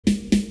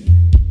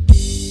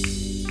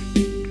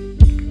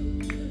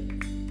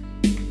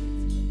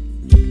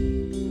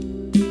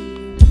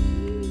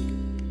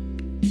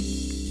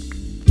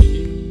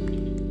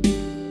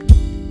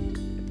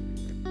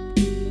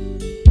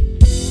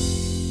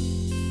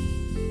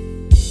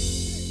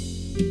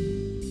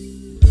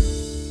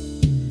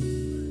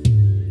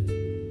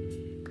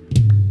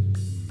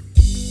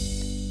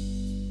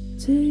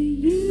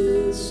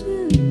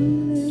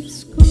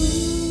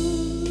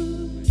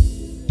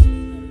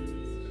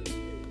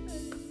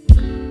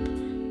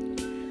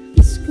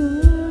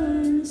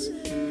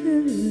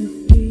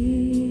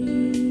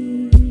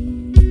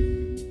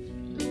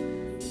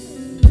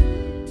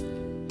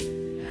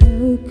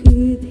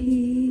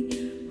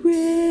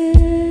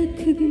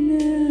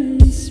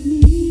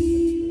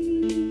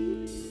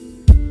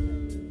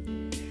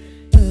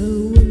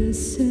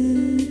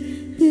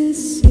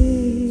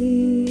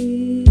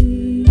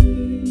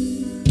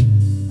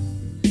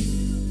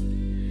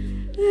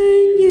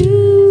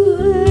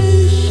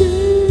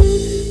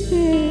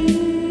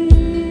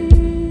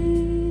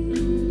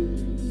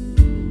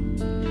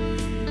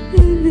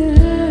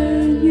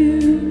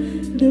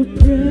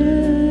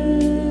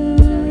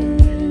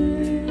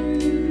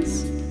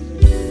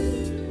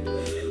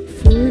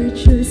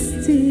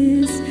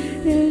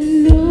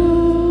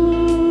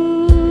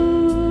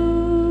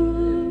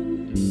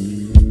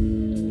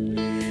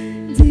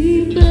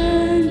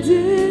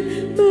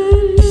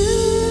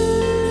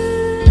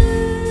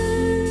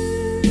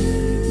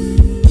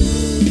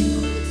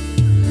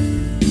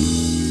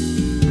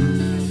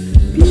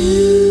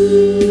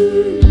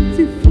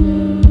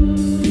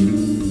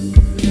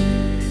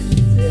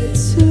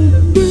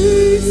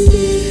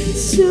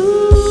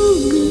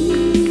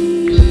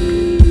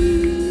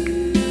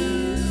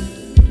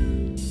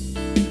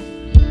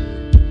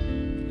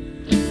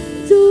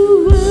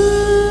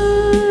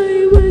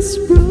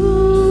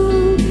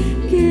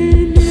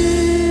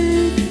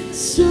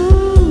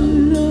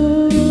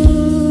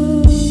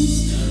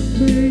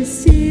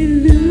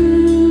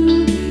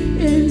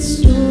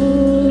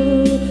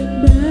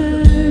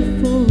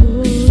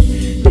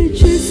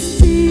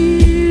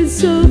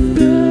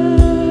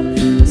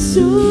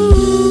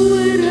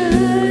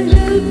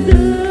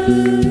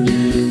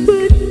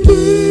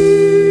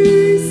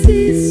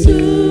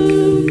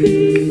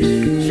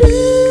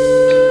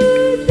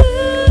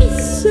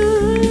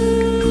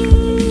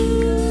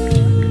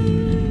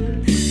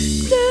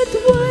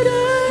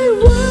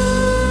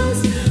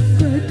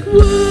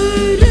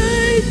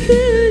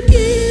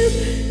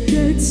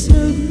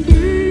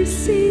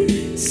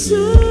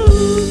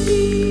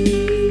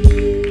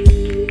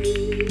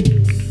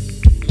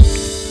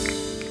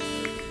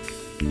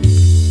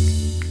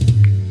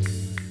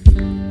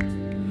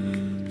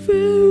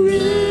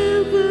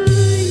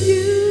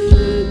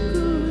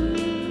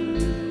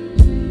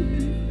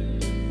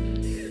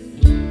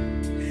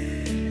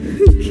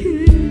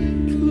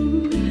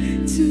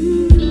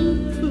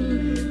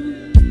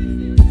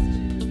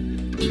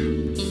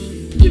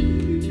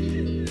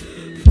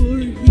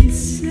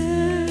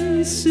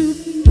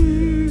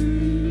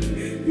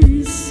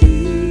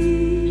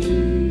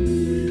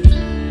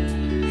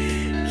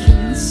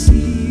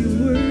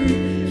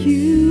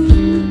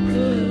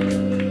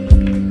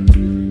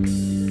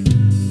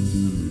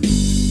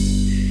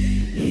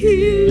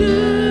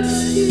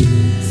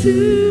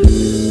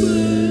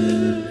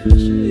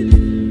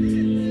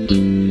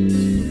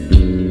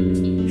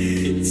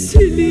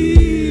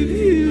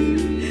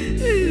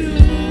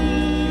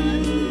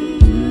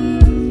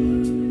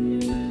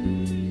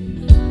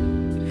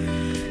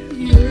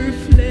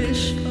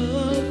flesh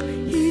of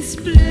his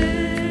flesh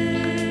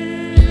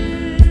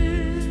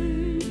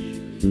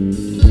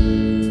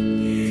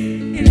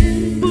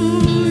and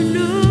bone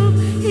of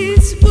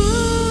his bone.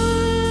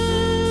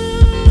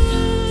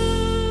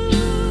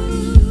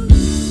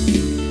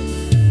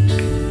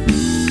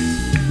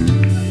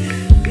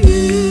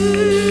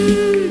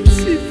 Beautiful,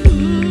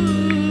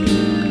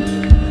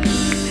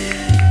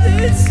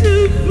 that's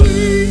a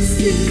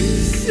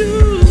person's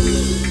soul.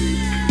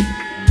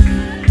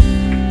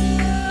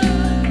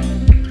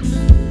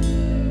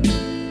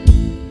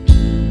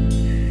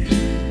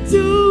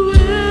 Though I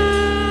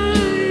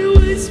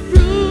was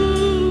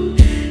broken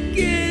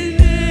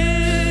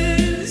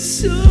and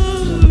so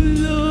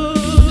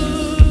lost,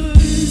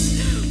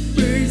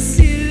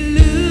 mercy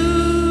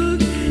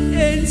looked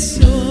and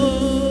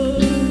saw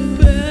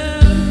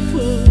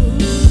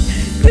baffled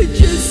the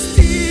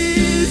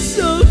justice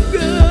of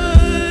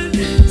God.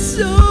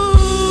 So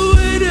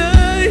what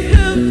I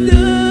have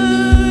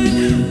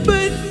done,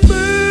 but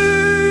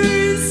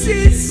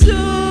mercy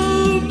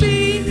saw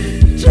me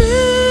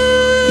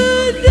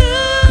through the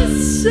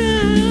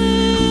sun.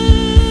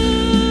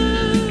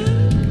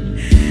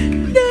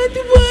 Not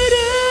what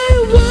I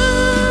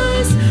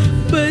was,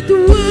 but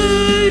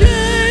what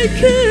I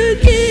could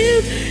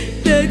give.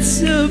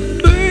 That's a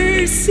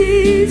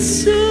mercy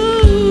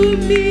saw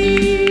me.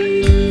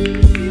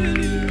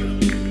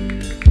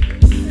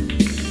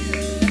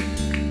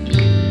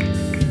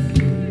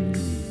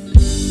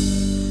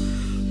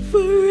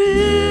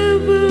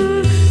 Forever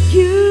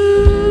you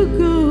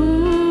go,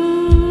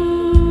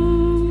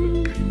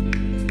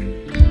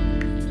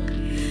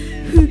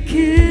 who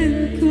can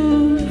go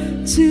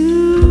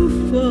too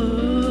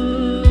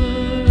far,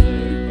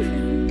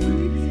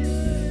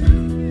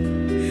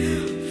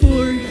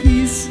 for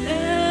his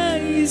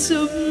eyes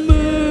of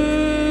mercy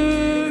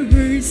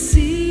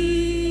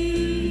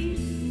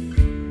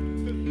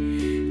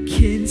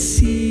can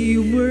see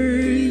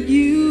where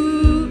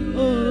you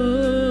are.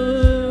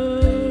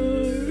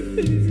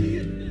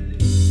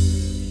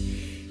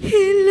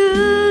 He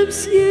loves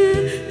you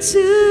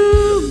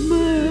too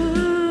much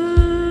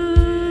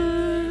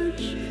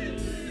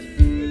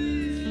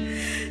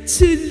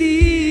to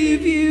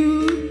leave you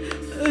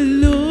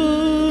alone.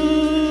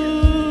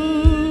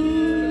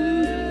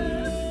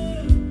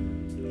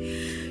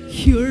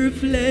 Your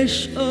flesh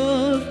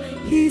of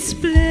his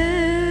flesh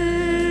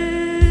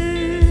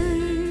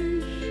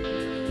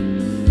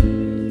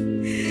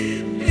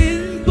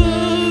and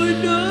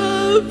bone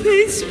of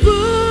his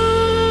bone.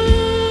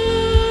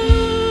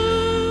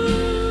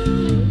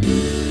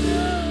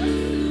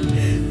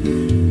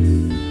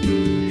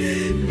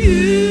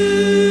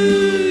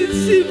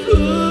 Beautiful,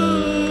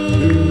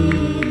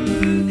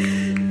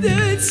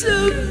 that's a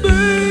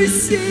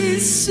mercy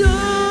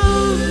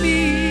saw me.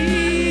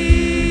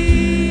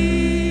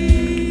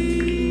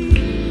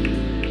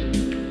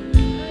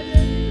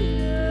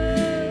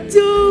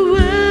 Though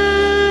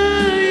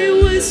I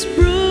was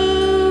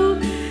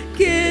broken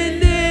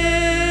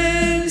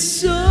and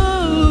so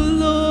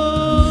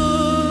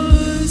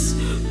lost,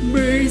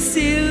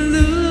 mercy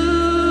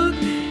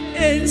looked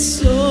and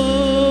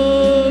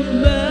saw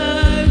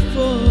my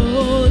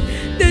fault.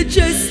 The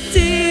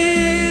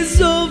justice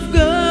of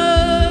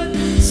God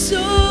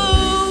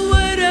saw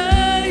what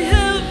I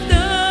have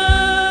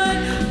done,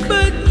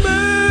 but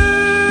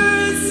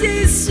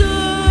mercy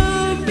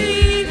saw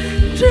me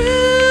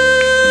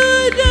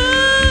through the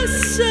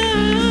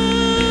sun.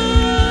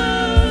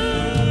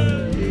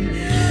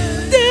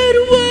 That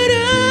what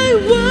I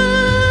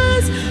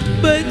was,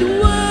 but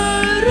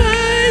what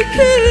I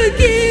could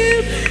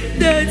give.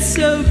 That's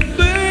a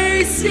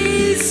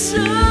mercy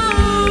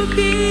saw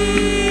me.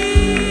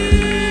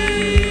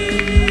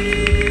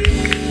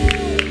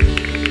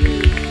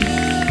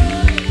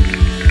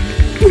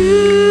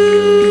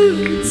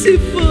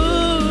 Beautiful,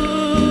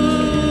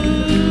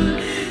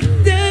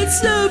 that's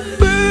a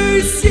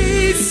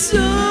mercy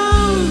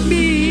saw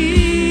me.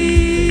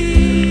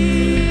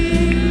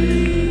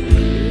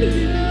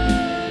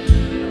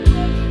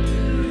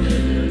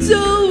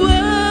 Though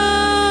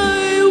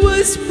I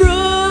was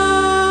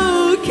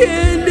broken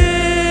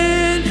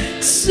and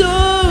so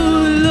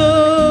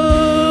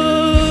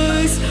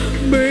lost,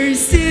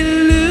 mercy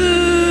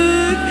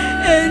looked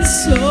and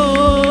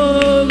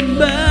saw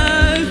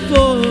my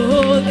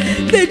fault.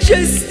 The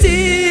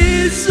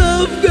justice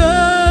of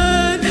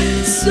God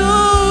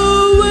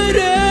saw what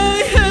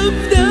I have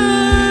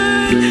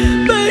done,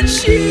 but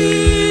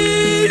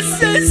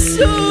Jesus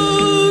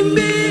saw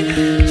me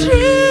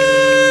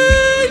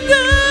through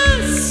the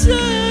sun.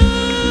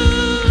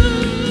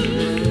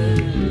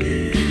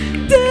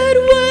 That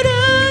what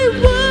I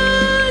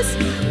was,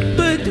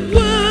 but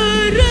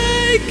what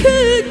I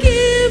could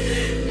give.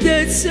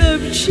 That's of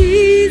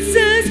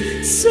Jesus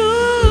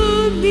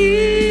saw me.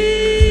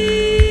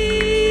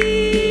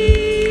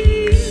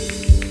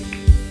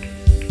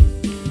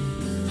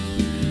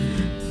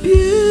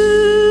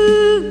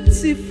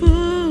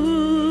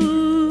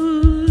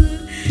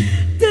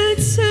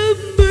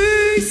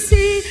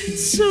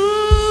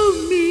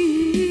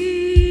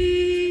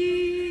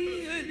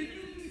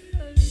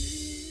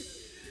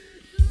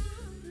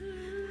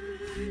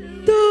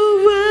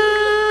 Though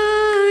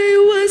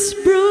I was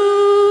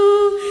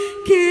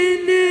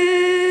broken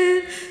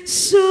and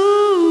so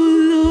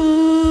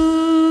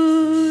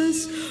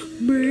lost,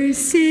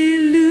 mercy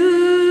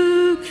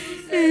looked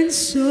and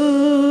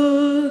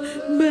saw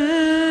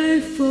my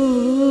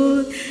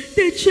fault.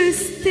 The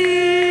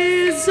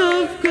justice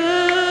of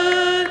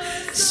God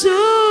saw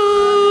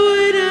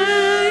what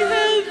I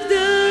have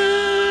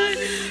done,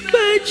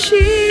 but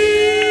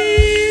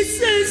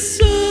Jesus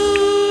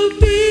saw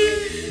me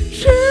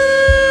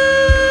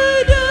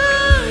through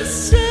the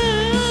sun.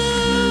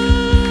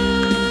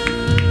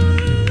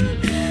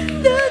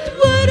 Not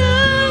what I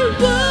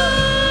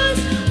was,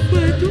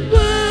 but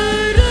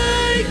what I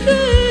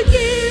could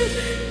give.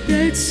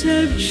 That's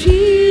of Jesus.